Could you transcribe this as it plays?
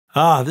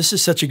Ah, this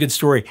is such a good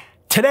story.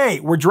 Today,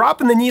 we're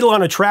dropping the needle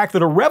on a track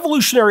that a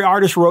revolutionary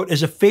artist wrote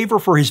as a favor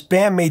for his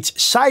bandmate's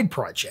side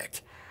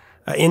project.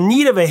 In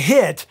need of a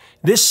hit,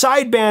 this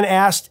side band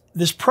asked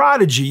this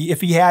prodigy if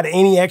he had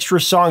any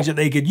extra songs that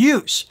they could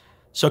use.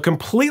 So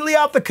completely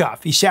off the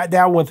cuff, he sat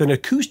down with an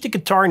acoustic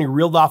guitar and he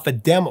reeled off a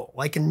demo,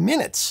 like in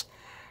minutes.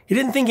 He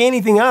didn't think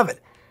anything of it.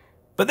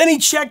 But then he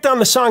checked on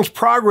the song's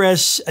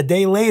progress a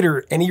day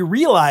later and he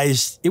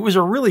realized it was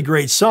a really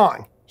great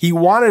song. He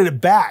wanted it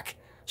back.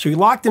 So he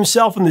locked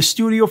himself in the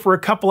studio for a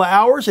couple of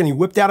hours and he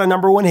whipped out a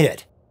 #1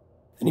 hit.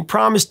 Then he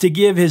promised to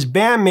give his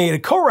bandmate a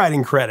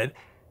co-writing credit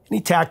and he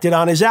tacked it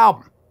on his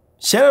album.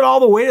 Sent it all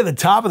the way to the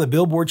top of the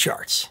Billboard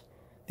charts.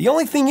 The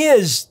only thing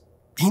is,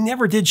 he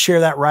never did share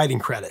that writing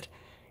credit.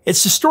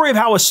 It's the story of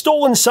how a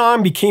stolen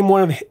song became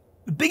one of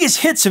the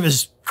biggest hits of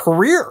his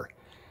career.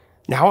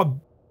 Now it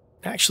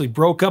actually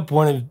broke up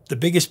one of the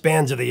biggest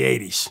bands of the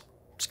 80s.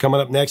 It's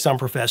coming up next on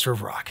Professor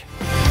of Rock.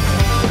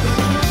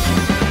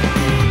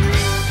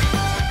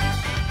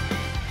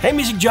 Hey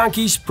music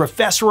junkies,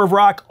 Professor of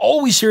Rock,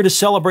 always here to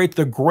celebrate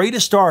the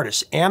greatest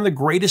artists and the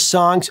greatest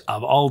songs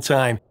of all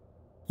time.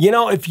 You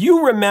know, if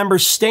you remember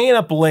staying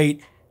up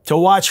late to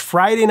watch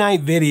Friday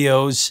night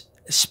videos,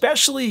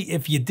 especially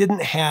if you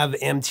didn't have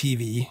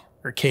MTV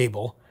or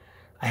cable,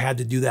 I had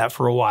to do that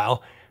for a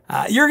while,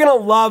 you're gonna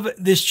love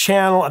this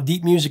channel of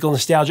deep musical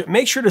nostalgia.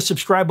 Make sure to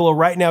subscribe below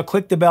right now,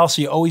 click the bell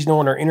so you always know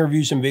when our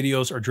interviews and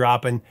videos are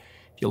dropping.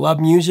 If you love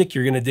music,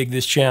 you're gonna dig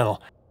this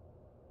channel.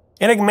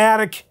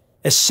 Enigmatic,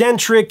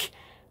 eccentric,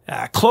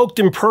 cloaked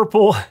in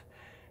purple.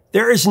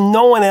 There is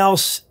no one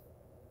else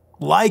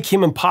like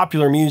him in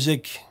popular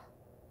music,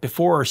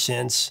 before or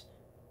since.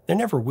 There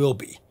never will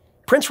be.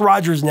 Prince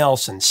Rogers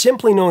Nelson,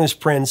 simply known as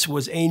Prince,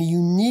 was a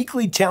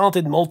uniquely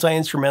talented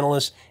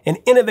multi-instrumentalist, an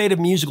innovative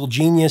musical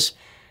genius,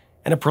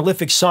 and a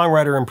prolific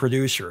songwriter and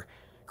producer,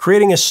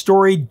 creating a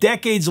storied,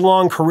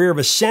 decades-long career of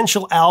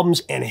essential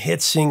albums and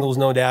hit singles,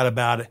 no doubt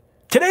about it.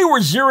 Today we're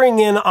zeroing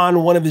in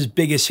on one of his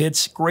biggest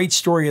hits. Great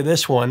story of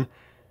this one.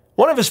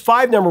 One of his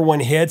 5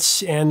 #1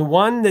 hits, and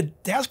one that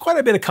has quite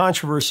a bit of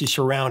controversy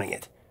surrounding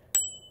it,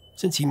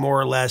 since he more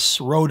or less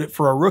wrote it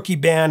for a rookie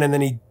band and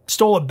then he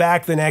stole it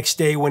back the next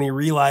day when he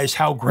realized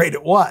how great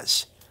it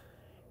was.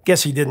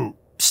 Guess he didn't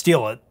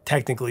steal it,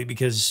 technically,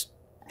 because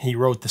he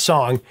wrote the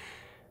song.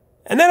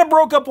 And then it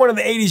broke up one of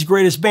the 80s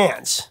greatest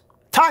bands.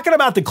 Talking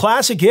about the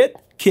classic hit,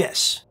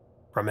 Kiss,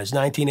 from his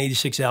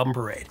 1986 album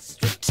Parade.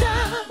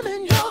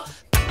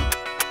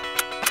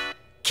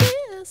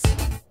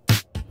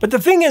 But the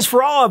thing is,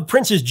 for all of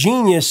Prince's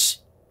genius,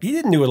 he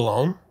didn't do it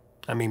alone.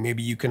 I mean,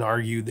 maybe you can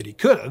argue that he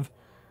could have.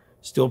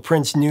 Still,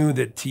 Prince knew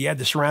that he had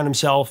to surround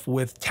himself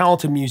with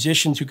talented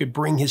musicians who could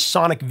bring his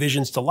sonic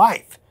visions to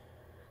life.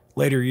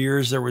 Later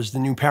years, there was the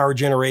New Power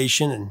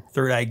Generation and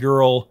Third Eye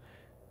Girl.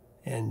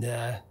 And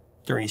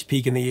during his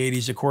peak in the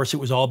 80s, of course, it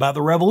was all about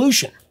the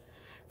Revolution.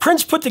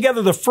 Prince put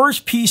together the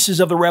first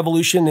pieces of the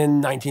Revolution in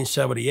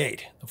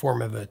 1978, the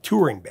form of a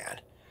touring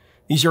band.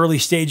 These early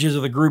stages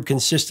of the group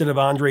consisted of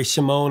Andre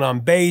Simone on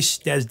bass,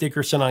 Des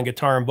Dickerson on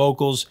guitar and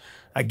vocals,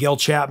 Gil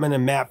Chapman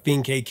and Matt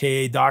Fink,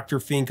 a.k.a. Dr.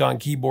 Fink, on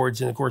keyboards,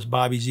 and of course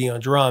Bobby Z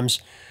on drums.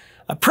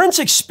 Prince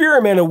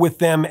experimented with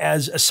them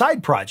as a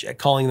side project,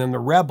 calling them the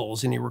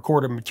Rebels, and he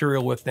recorded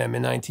material with them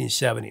in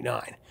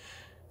 1979.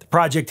 The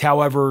project,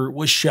 however,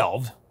 was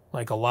shelved,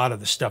 like a lot of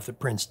the stuff that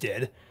Prince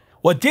did.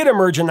 What did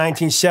emerge in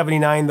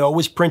 1979, though,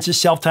 was Prince's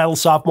self-titled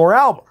sophomore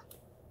album.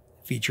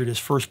 It featured his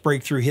first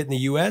breakthrough hit in the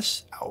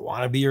U.S., I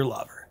Wanna Be Your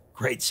Lover.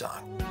 Great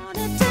song.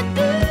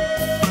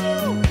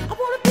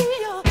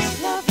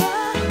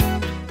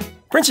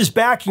 Prince's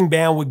backing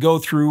band would go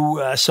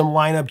through some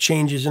lineup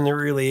changes in the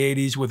early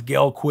 80s, with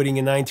Gail quitting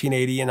in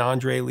 1980 and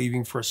Andre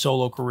leaving for a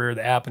solo career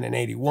that happened in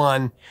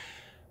 81.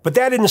 But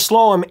that didn't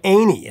slow him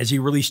any, as he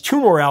released 2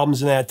 more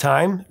albums in that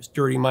time. It was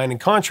Dirty Mind and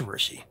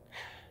Controversy.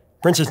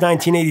 Prince's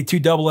 1982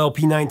 double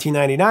LP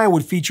 1999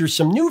 would feature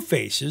some new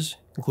faces,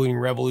 including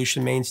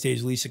Revolution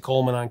mainstays Lisa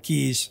Coleman on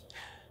keys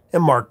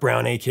and Mark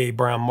Brown, a.k.a.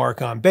 Brown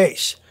Mark, on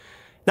bass.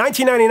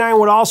 1999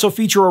 would also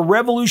feature a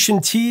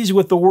Revolution tease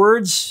with the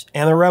words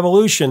 "and the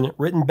Revolution"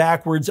 written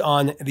backwards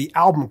on the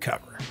album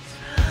cover.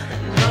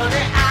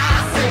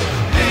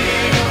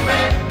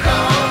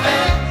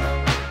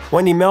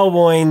 Wendy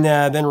Melvoin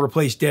then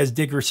replaced Des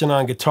Dickerson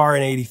on guitar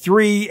in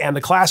 '83, and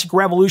the classic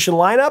Revolution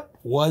lineup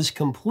was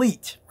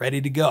complete, ready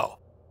to go.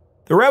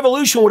 The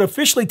Revolution would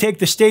officially take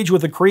the stage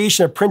with the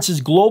creation of Prince's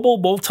global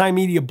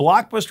multimedia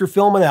blockbuster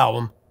film and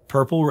album,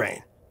 Purple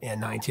Rain, in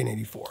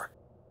 1984.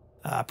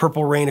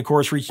 Purple Rain, of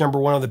course, reached #1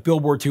 on the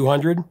Billboard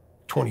 200,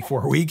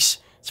 24 weeks.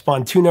 It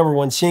spawned 2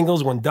 #1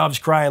 singles, When Doves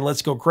Cry and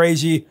Let's Go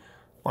Crazy,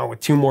 along with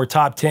 2 more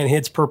top 10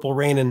 hits, Purple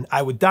Rain and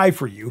I Would Die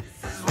For You.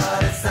 This is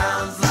what it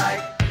sounds like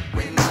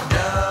when the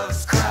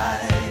doves cry.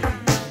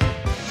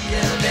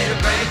 Yeah, they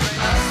break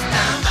us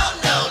down. Oh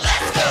no,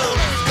 let's go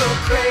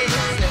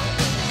crazy.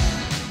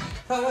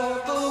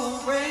 Purple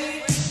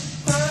rain,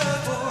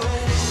 purple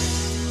rain.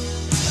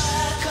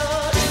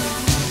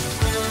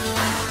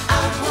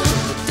 I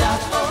would die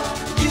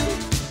for you.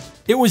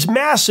 It was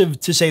massive,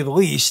 to say the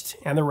least,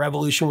 and the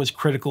Revolution was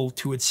critical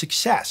to its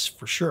success,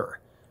 for sure.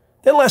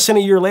 Then less than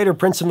a year later,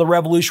 Prince and the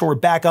Revolution were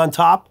back on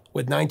top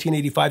with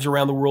 1985's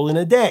Around the World in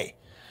a Day.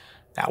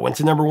 That went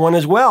to #1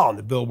 as well on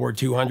the Billboard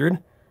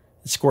 200.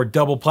 It scored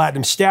double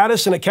platinum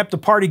status, and it kept the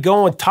party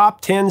going with top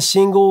 10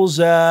 singles,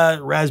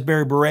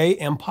 Raspberry Beret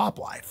and Pop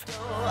Life.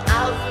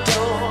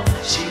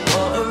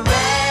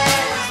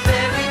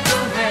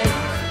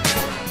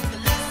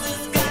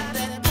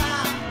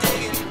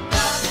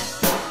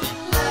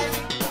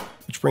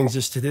 Which brings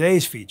us to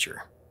today's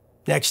feature.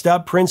 Next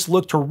up, Prince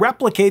looked to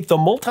replicate the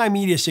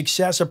multimedia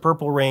success of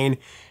Purple Rain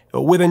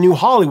with a new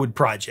Hollywood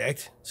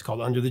project. It's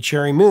called Under the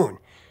Cherry Moon,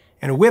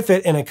 and with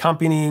it an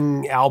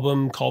accompanying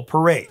album called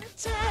Parade.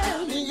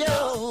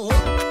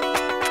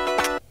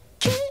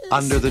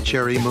 Under the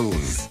Cherry Moon.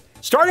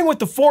 Starting with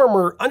the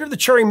former, Under the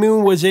Cherry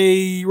Moon was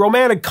a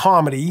romantic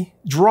comedy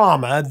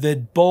drama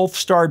that both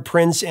starred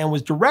Prince and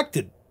was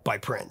directed by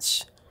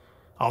Prince.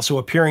 Also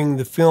appearing in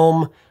the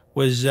film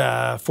was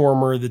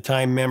former The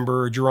Time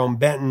member Jerome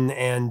Benton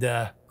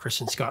and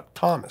Kristen Scott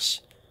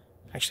Thomas,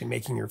 actually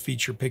making her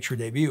feature picture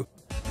debut.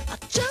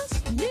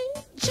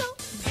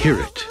 Hear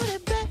it.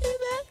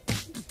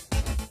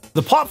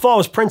 The plot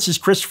follows Prince's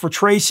Christopher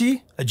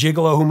Tracy, a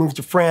gigolo who moved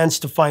to France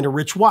to find a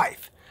rich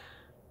wife.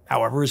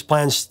 However, his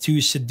plans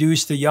to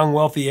seduce the young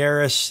wealthy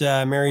heiress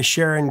Mary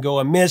Sharon go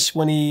amiss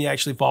when he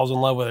actually falls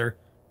in love with her.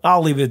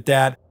 I'll leave it at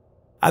that.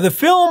 The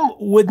film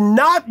would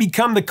not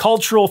become the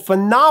cultural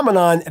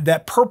phenomenon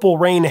that Purple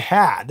Rain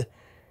had. It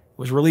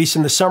was released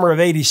in the summer of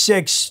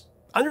 '86.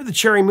 Under the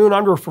Cherry Moon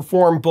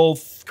underperformed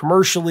both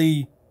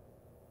commercially,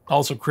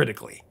 also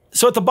critically.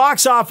 So at the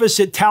box office,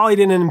 it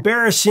tallied an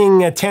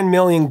embarrassing 10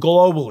 million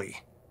globally.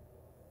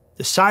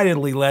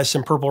 Decidedly less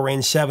than Purple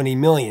Rain's 70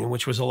 million,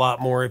 which was a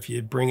lot more if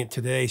you bring it to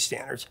today's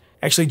standards.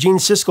 Actually, Gene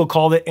Siskel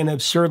called it an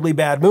absurdly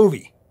bad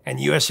movie. And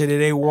USA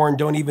Today warned,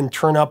 don't even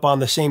turn up on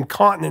the same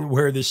continent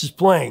where this is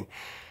playing.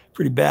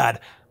 Pretty bad.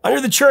 Under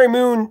the Cherry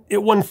Moon,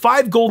 it won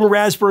 5 Golden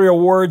Raspberry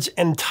Awards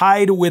and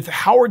tied with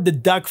Howard the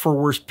Duck for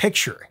Worst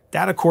Picture.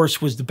 That, of course,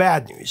 was the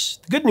bad news.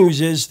 The good news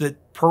is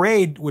that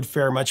Parade would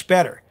fare much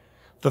better.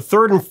 The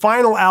third and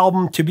final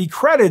album to be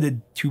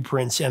credited to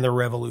Prince and the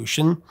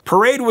Revolution.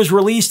 Parade was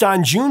released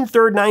on June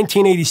 3rd,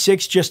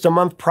 1986, just a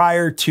month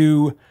prior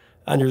to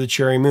Under the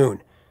Cherry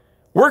Moon.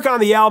 Work on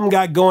the album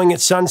got going at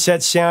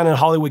Sunset Sound in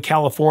Hollywood,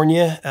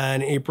 California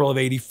in April of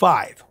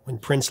 '85, when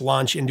Prince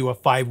launched into a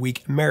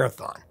 5-week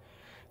marathon.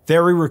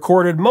 There he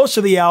recorded most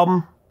of the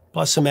album,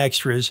 plus some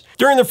extras.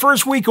 During the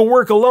first week of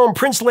work alone,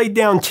 Prince laid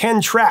down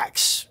 10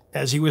 tracks,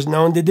 as he was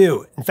known to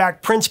do. In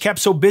fact, Prince kept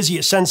so busy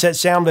at Sunset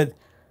Sound that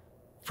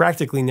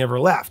practically never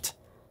left.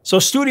 So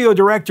studio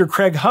director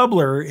Craig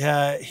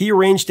Hubler, he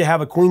arranged to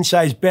have a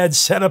queen-size bed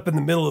set up in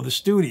the middle of the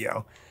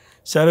studio.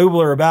 Said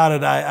Hubler about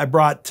it, I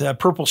brought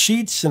purple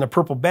sheets and a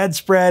purple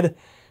bedspread,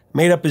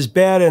 made up his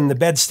bed, and the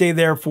bed stayed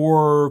there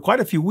for quite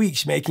a few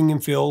weeks, making him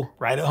feel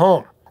right at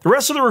home. The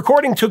rest of the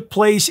recording took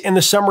place in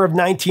the summer of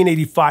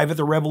 1985 at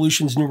the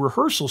Revolution's new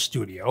rehearsal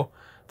studio,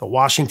 the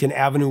Washington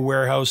Avenue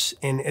Warehouse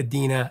in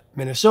Edina,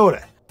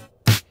 Minnesota.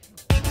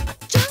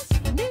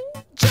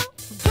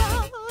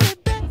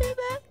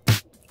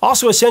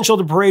 Also essential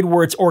to Parade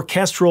were its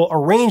orchestral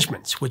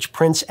arrangements, which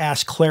Prince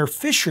asked Claire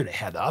Fisher to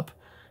head up.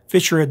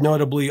 Fisher had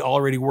notably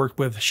already worked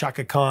with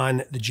Chaka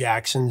Khan, the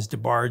Jacksons,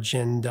 DeBarge,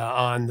 and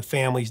on the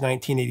Family's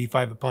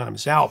 1985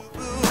 eponymous album.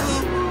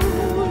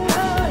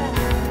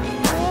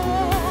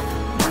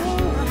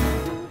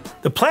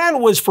 The plan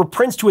was for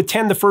Prince to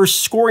attend the first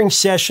scoring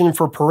session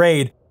for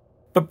Parade,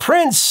 but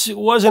Prince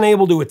wasn't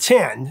able to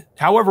attend.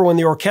 However, when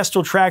the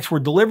orchestral tracks were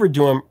delivered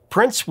to him,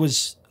 Prince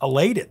was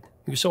elated.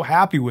 He was so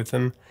happy with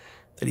them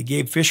that he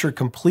gave Fisher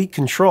complete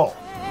control.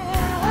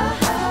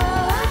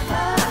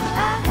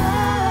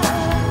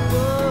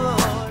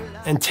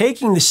 And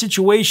taking the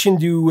situation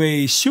to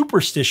a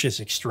superstitious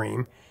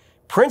extreme,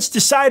 Prince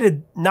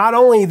decided not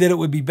only that it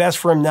would be best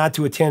for him not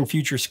to attend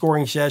future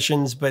scoring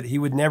sessions, but he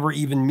would never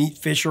even meet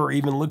Fisher or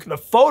even look at a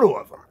photo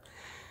of him.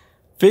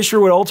 Fisher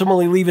would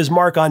ultimately leave his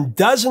mark on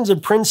dozens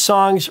of Prince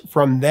songs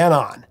from then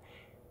on.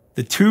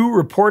 The two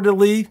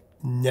reportedly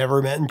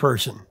never met in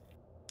person.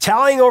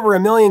 Tallying over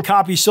 1 million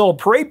copies sold,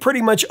 Parade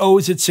pretty much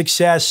owes its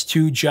success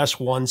to just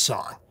one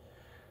song.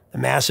 The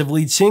massive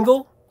lead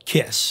single,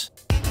 Kiss.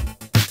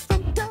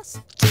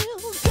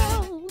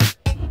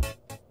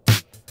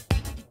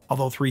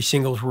 Although 3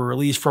 singles were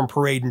released from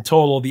Parade in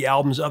total, the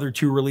album's other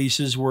 2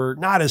 releases were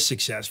not as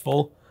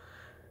successful.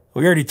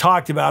 We already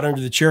talked about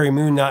Under the Cherry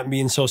Moon not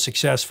being so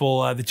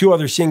successful. The 2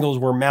 other singles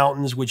were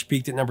Mountains, which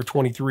peaked at number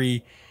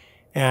 23,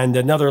 and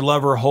Another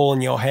Lover, Hole in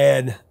Your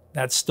Head,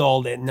 that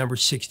stalled at number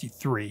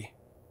 63.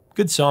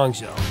 Good songs,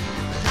 though.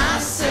 I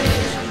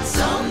said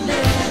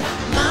someday,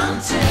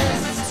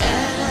 mountains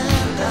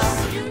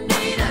and you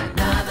need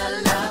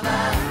another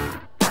lover.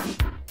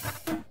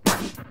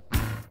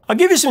 I'll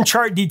give you some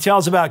chart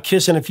details about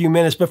Kiss in a few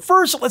minutes, but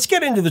first, let's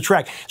get into the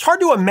track. It's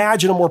hard to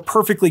imagine a more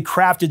perfectly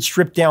crafted,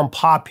 stripped-down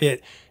pop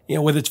hit,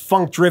 with its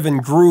funk-driven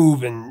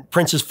groove and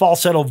Prince's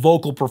falsetto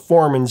vocal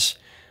performance.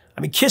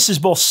 I mean, Kiss is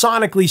both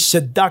sonically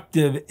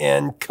seductive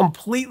and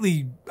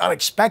completely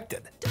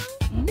unexpected.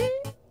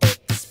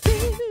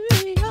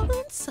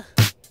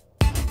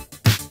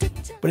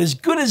 But as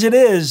good as it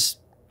is,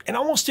 it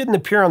almost didn't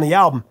appear on the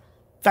album.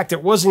 In fact,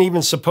 it wasn't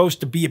even supposed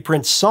to be a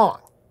Prince song.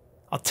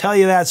 I'll tell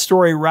you that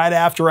story right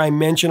after I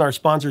mention our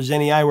sponsor,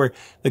 Zenni Eyewear.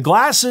 The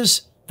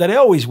glasses that I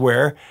always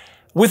wear.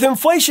 With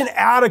inflation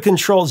out of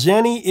control,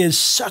 Zenni is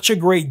such a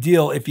great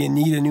deal if you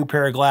need a new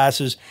pair of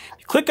glasses.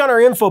 You click on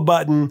our info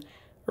button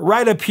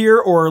right up here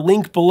or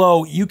link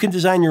below. You can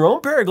design your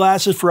own pair of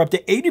glasses for up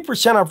to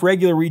 80% off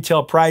regular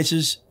retail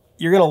prices.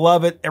 You're going to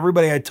love it.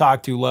 Everybody I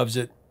talk to loves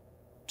it.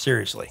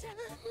 Seriously.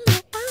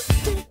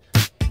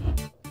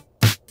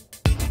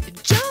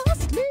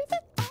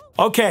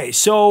 Okay,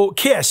 so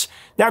Kiss.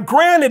 Now,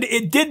 granted,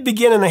 it did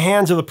begin in the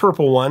hands of the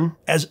Purple One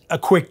as a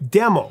quick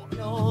demo.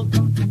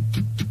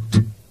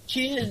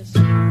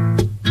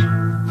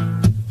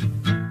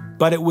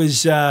 But it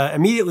was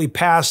immediately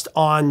passed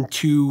on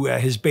to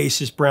his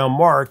bassist, Brown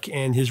Mark,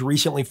 and his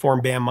recently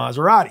formed band,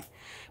 Mazarati.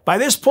 By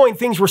this point,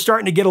 things were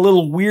starting to get a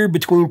little weird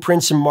between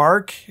Prince and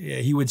Mark.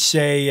 He would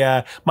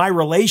say, my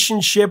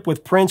relationship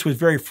with Prince was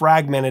very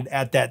fragmented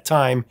at that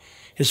time.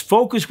 His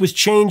focus was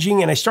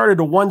changing, and I started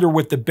to wonder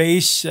with the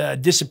bass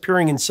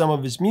disappearing in some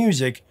of his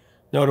music,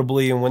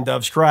 notably in When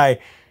Doves Cry,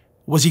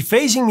 was he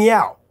phasing me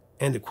out?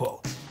 End of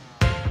quote.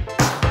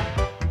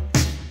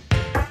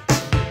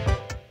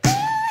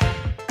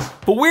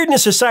 But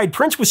weirdness aside,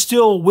 Prince was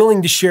still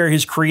willing to share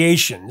his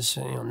creations,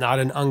 not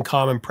an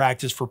uncommon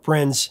practice for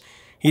Prince.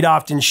 He'd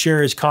often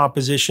share his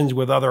compositions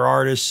with other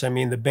artists. I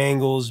mean, the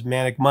Bangles,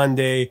 Manic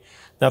Monday,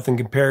 Nothing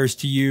Compares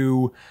to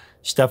You,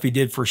 stuff he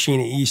did for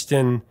Sheena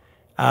Easton.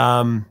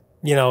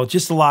 You know,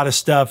 just a lot of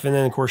stuff. And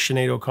then, of course,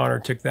 Sinead O'Connor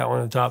took that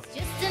one to the top.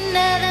 Just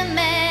another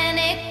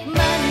manic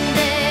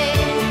Monday.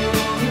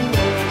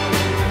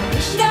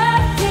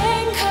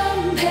 Nothing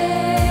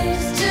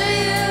compares to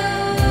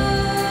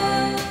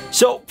you.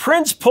 So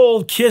Prince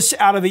pulled Kiss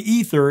out of the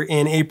ether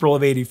in April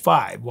of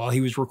 '85 while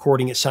he was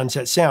recording at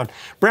Sunset Sound.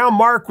 Brown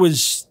Mark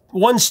was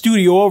one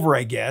studio over,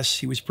 I guess.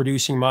 He was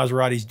producing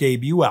Maserati's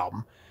debut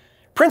album.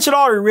 Prince had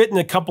already written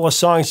a couple of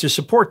songs to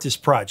support this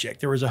project.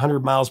 There was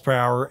 100 Miles Per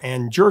Hour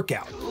and Jerk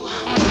Out.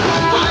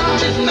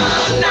 100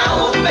 miles an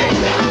hour, baby.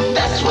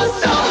 That's what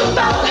it's all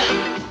about.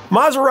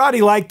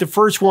 Mazarati liked the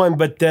first one,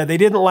 but they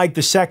didn't like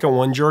the second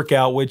one, Jerk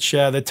Out, which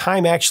the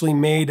time actually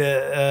made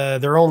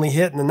their only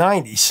hit in the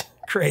 90s.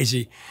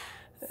 Crazy.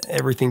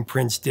 Everything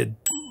Prince did.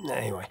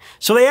 Anyway,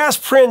 so they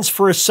asked Prince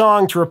for a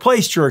song to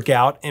replace Jerk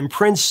Out, and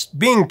Prince,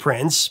 being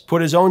Prince,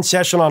 put his own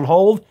session on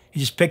hold. He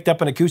just picked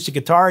up an acoustic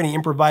guitar and he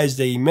improvised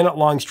a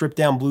minute-long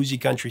stripped-down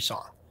bluesy country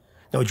song.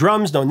 No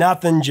drums, no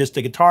nothing, just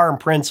a guitar and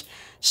Prince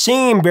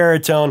singing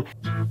baritone.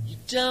 You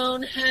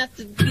don't have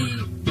to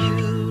be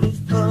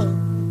beautiful.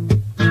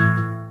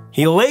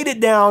 He laid it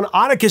down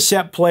on a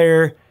cassette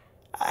player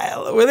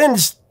within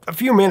a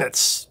few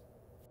minutes,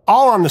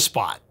 all on the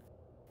spot.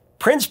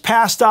 Prince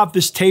passed off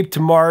this tape to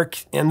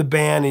Mark and the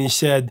band and he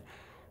said,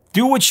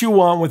 do what you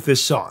want with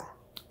this song.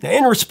 Now,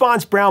 in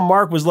response, Brown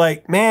Mark was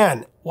like,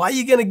 man, why are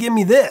you going to give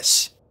me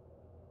this?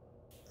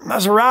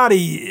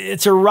 Mazarati,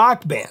 it's a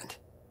rock band.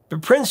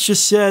 But Prince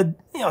just said,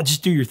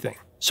 just do your thing.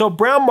 So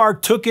Brown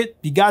Mark took it,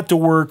 he got to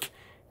work,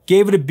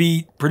 gave it a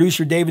beat.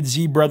 Producer David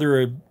Z,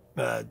 brother of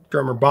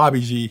drummer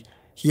Bobby Z,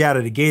 he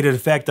added a gated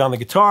effect on the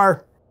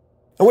guitar.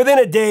 And within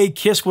a day,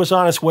 Kiss was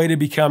on its way to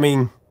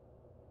becoming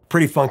a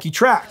pretty funky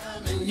track.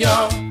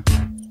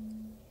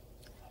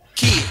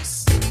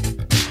 Kiss.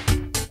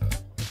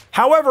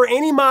 However,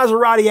 any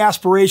Mazarati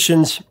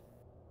aspirations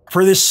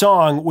for this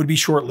song would be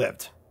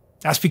short-lived.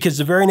 That's because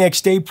the very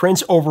next day,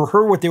 Prince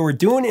overheard what they were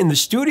doing in the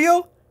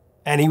studio,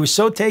 and he was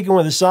so taken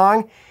with the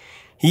song,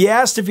 he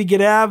asked if he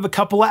could have a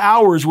couple of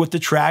hours with the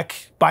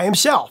track by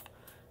himself,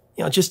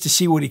 just to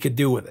see what he could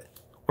do with it.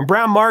 When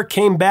Brown Mark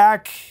came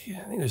back,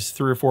 I think it was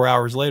 3 or 4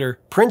 hours later,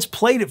 Prince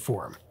played it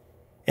for him.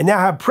 And now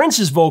had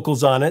Prince's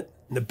vocals on it,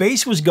 and the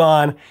bass was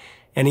gone,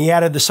 and he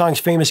added the song's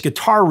famous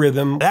guitar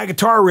rhythm. That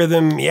guitar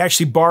rhythm he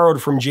actually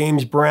borrowed from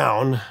James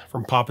Brown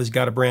from Papa's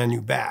Got a Brand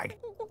New Bag.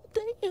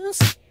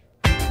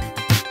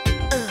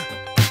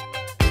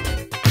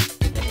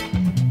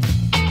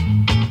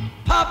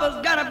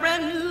 Papa's got a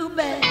brand new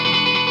bag.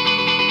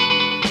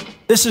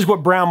 This is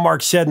what Brown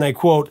Mark said, and I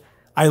quote,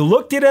 I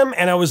looked at him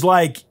and I was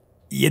like,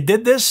 you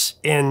did this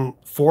in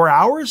 4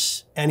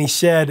 hours? And he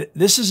said,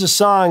 this is a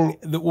song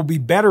that will be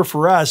better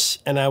for us.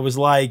 And I was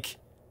like,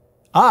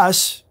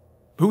 us?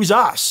 Who's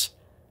us?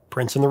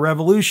 Prince and the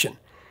Revolution.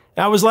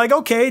 And I was like,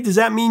 okay, does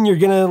that mean you're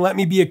going to let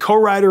me be a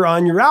co-writer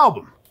on your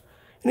album?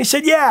 And he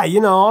said, yeah,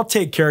 I'll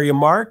take care of you,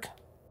 Mark.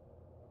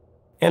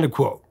 End of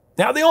quote.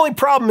 Now, the only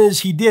problem is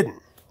he didn't.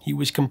 He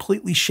was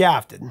completely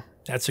shafted.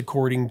 That's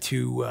according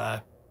to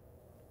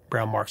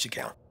Brown Mark's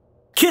account.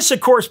 Kiss,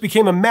 of course,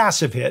 became a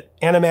massive hit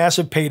and a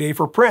massive payday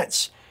for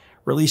Prince.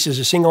 Released as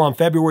a single on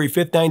February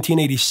 5th,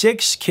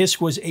 1986, Kiss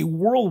was a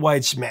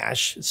worldwide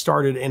smash. It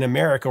started in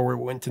America, where it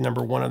went to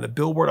 #1 on the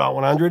Billboard Hot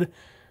 100,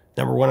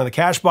 #1 on the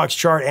Cashbox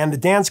chart and the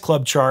Dance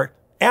Club chart,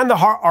 and the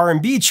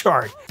R&B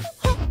chart.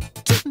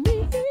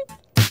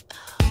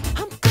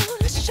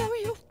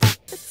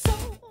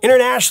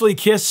 Internationally,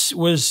 Kiss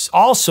was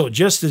also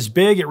just as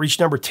big. It reached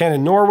number 10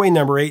 in Norway,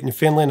 number 8 in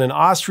Finland and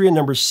Austria,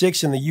 number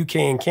 6 in the UK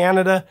and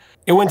Canada.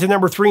 It went to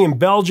number 3 in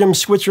Belgium,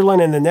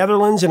 Switzerland, and the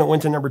Netherlands, and it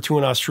went to number 2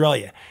 in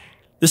Australia.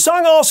 The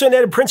song also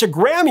netted Prince a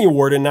Grammy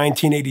Award in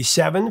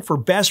 1987 for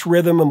Best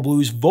Rhythm and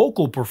Blues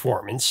Vocal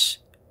Performance.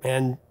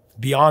 And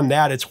beyond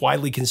that, it's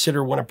widely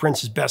considered one of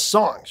Prince's best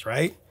songs,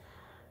 right?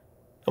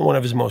 And one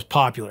of his most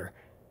popular,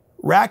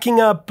 racking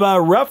up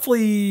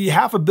roughly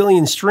 500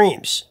 million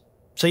streams.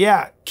 So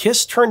yeah,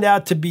 Kiss turned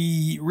out to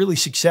be really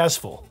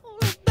successful.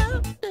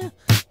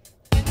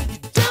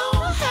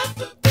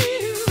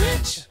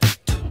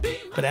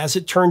 But as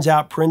it turns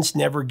out, Prince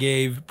never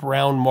gave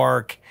Brown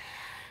Mark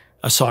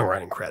a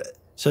songwriting credit.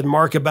 Said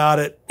Mark about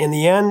it, "In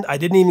the end, I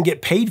didn't even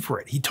get paid for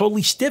it. He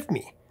totally stiffed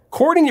me."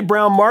 According to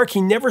Brown Mark,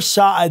 he never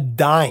saw a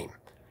dime.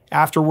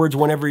 Afterwards,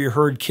 whenever he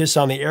heard Kiss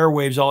on the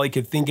airwaves, all he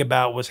could think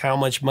about was how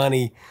much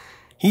money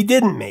he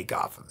didn't make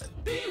off of it.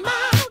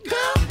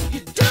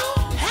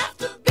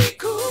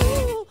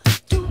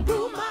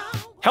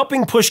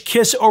 Helping push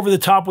Kiss over the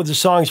top with the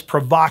song's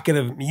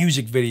provocative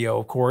music video,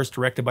 of course,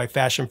 directed by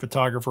fashion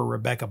photographer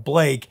Rebecca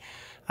Blake.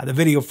 The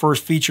video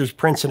first features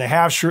Prince in a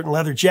half shirt and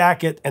leather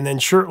jacket, and then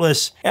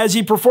shirtless, as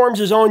he performs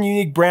his own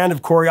unique brand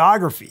of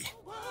choreography.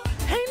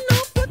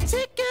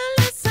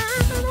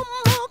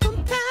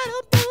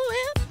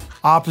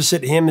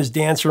 Opposite him is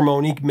dancer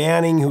Monique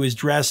Manning, who is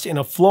dressed in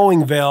a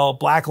flowing veil,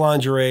 black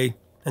lingerie,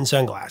 and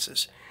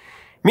sunglasses.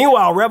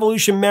 Meanwhile,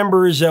 Revolution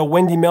members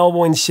Wendy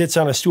Melvoin sits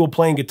on a stool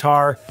playing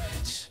guitar.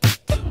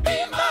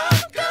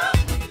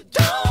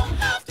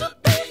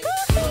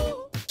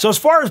 So as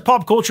far as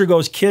pop culture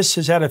goes, Kiss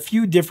has had a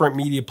few different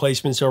media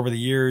placements over the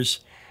years.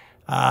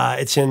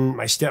 It's in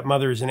My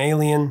Stepmother is an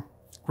Alien,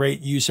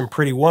 great use in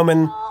Pretty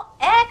Woman.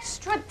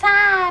 Extra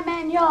time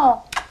and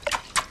your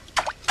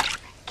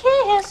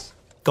kiss.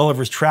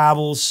 Gulliver's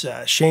Travels,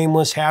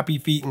 Shameless, Happy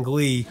Feet, and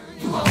Glee.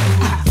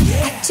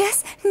 I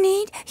just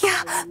need your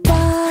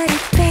body,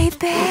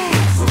 baby.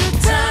 Extra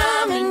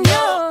time and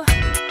your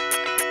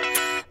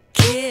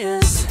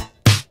kiss.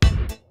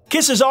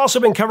 Kiss has also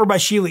been covered by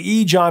Sheila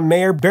E., John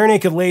Mayer, Bare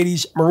Naked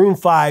Ladies, Maroon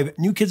 5,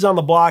 New Kids on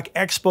the Block,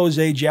 Expose,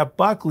 Jeff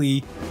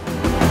Buckley.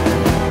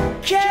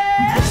 Kiss.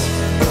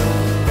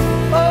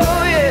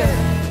 Oh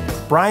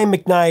yeah. Brian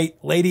McKnight,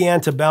 Lady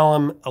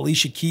Antebellum,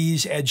 Alicia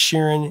Keys, Ed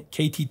Sheeran,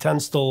 KT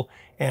Tunstall,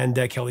 and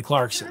Kelly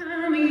Clarkson.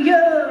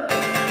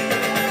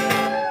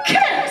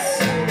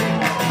 Kiss.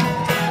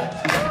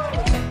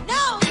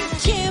 No, you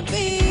can't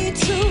be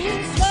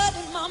too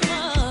flooding my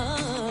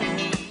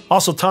mind.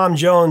 Also, Tom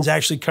Jones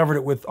actually covered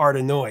it with Art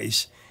of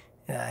Noise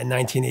in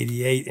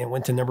 1988 and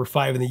went to number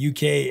 5 in the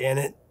UK, and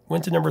it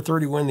went to number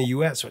 31 in the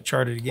US, so it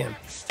charted again.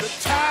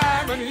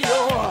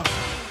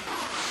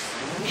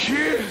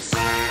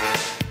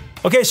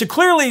 Okay, so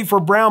clearly for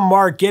Brown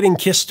Mark, getting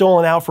Kiss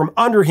stolen out from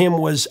under him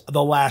was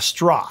the last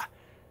straw.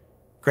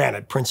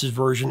 Granted, Prince's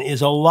version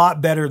is a lot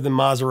better than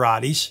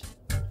Mazarati's.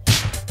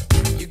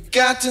 You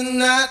got to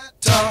not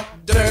talk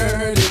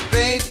dirty,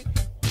 baby.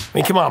 I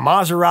mean, come on,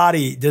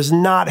 Mazarati does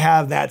not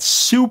have that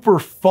super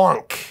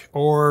funk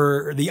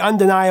or the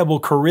undeniable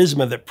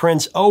charisma that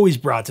Prince always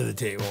brought to the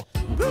table.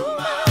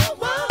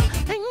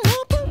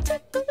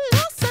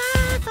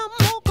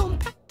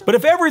 But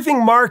if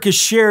everything Mark has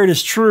shared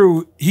is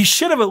true, he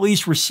should have at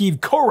least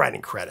received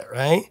co-writing credit,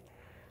 right?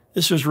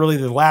 This was really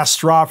the last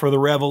straw for the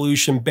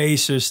Revolution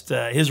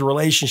bassist. His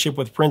relationship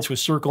with Prince was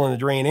circling the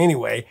drain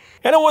anyway,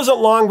 and it wasn't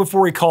long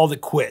before he called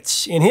it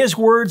quits. In his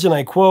words, and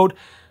I quote,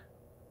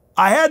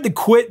 "I had to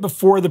quit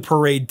before the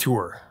Parade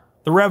tour.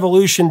 The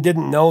Revolution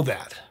didn't know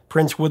that.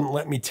 Prince wouldn't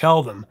let me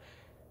tell them.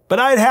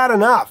 But I'd had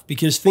enough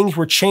because things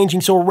were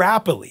changing so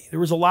rapidly. There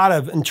was a lot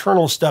of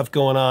internal stuff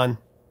going on,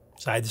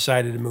 so I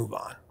decided to move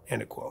on."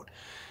 End of quote.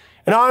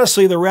 And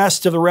honestly, the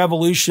rest of the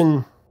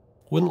Revolution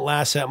wouldn't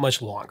last that much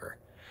longer.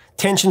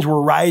 Tensions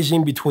were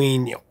rising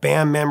between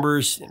band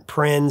members and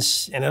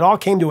Prince, and it all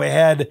came to a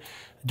head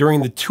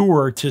during the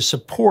tour to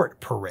support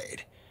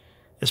Parade.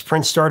 As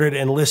Prince started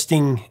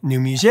enlisting new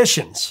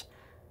musicians,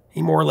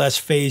 he more or less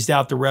phased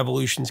out the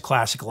Revolution's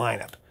classic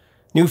lineup.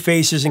 New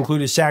faces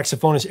included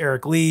saxophonist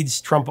Eric Leeds,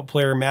 trumpet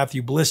player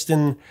Matthew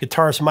Bliston,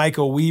 guitarist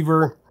Michael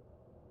Weaver,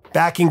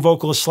 backing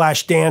vocalist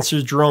 /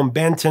 dancers Jerome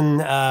Benton,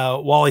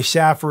 Wally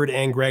Safford,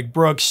 and Greg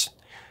Brooks,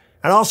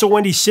 and also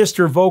Wendy's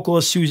sister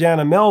vocalist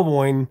Susanna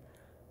Melvoin,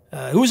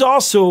 who was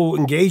also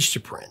engaged to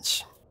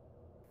Prince.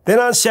 Then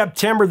on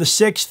September the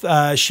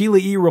 6th, Sheila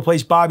E.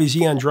 replaced Bobby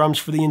Z on drums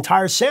for the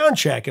entire sound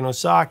check in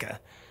Osaka.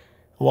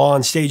 While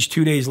on stage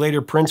 2 days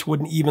later, Prince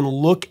wouldn't even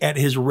look at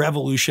his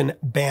Revolution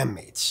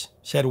bandmates.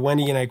 Said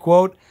Wendy, and I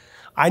quote,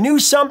 "I knew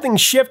something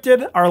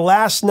shifted our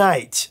last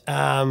night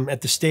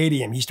at the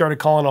stadium. He started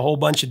calling a whole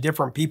bunch of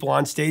different people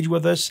on stage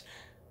with us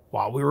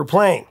while we were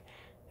playing.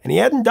 And he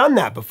hadn't done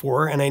that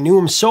before, and I knew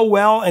him so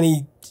well, and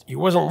he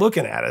wasn't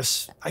looking at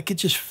us. I could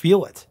just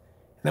feel it.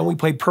 And then we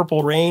played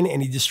Purple Rain,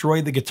 and he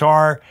destroyed the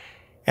guitar.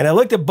 And I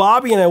looked at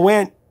Bobby, and I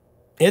went,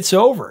 it's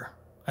over.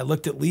 I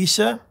looked at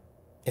Lisa,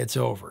 it's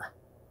over."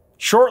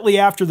 Shortly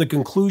after the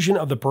conclusion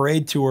of the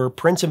Parade tour,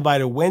 Prince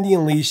invited Wendy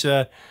and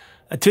Lisa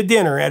to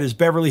dinner at his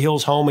Beverly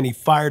Hills home, and he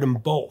fired them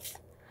both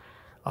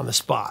on the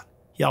spot.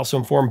 He also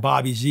informed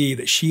Bobby Z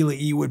that Sheila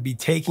E. would be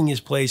taking his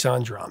place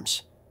on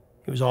drums.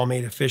 It was all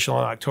made official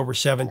on October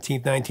 17,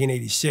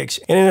 1986.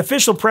 In an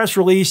official press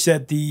release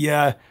that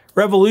the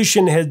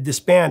Revolution had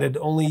disbanded,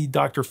 only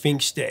Dr.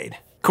 Fink stayed.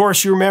 Of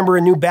course, you remember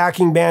a new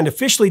backing band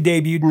officially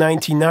debuted in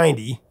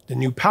 1990, the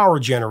New Power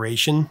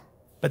Generation,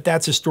 but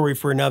that's a story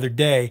for another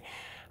day.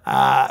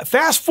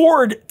 Fast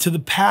forward to the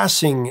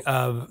passing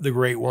of the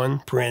great one,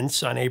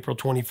 Prince, on April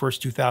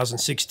 21st,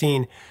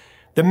 2016.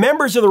 The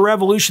members of the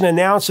Revolution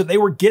announced that they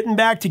were getting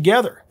back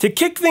together. To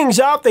kick things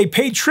off, they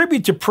paid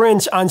tribute to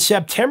Prince on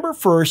September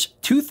 1st,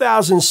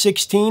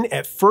 2016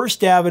 at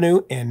First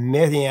Avenue in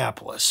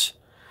Minneapolis.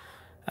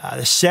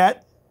 The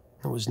set,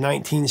 it was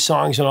 19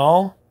 songs in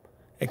all.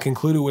 It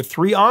concluded with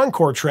 3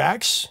 encore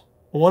tracks,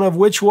 one of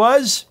which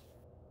was,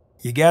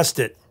 you guessed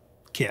it,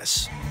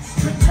 Kiss.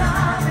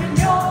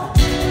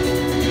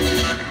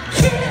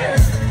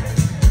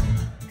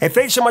 Hey,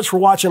 thanks so much for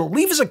watching.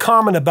 Leave us a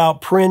comment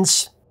about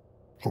Prince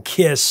and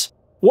Kiss.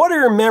 What are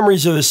your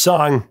memories of the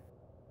song?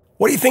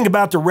 What do you think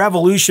about the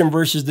Revolution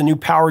versus the New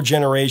Power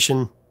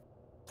Generation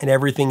and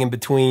everything in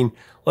between?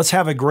 Let's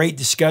have a great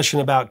discussion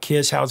about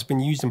Kiss, how it's been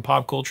used in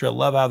pop culture. I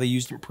love how they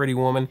used it in Pretty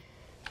Woman.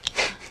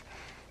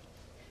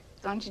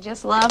 Don't you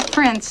just love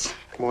Prince?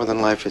 More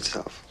than life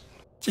itself.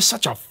 Just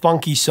such a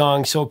funky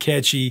song, so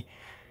catchy.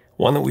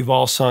 One that we've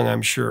all sung,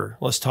 I'm sure.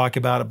 Let's talk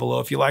about it below.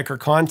 If you like our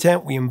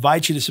content, we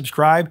invite you to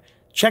subscribe.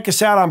 Check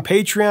us out on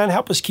Patreon.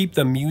 Help us keep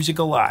the music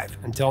alive.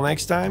 Until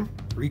next time,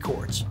 3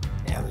 chords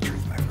and the truth.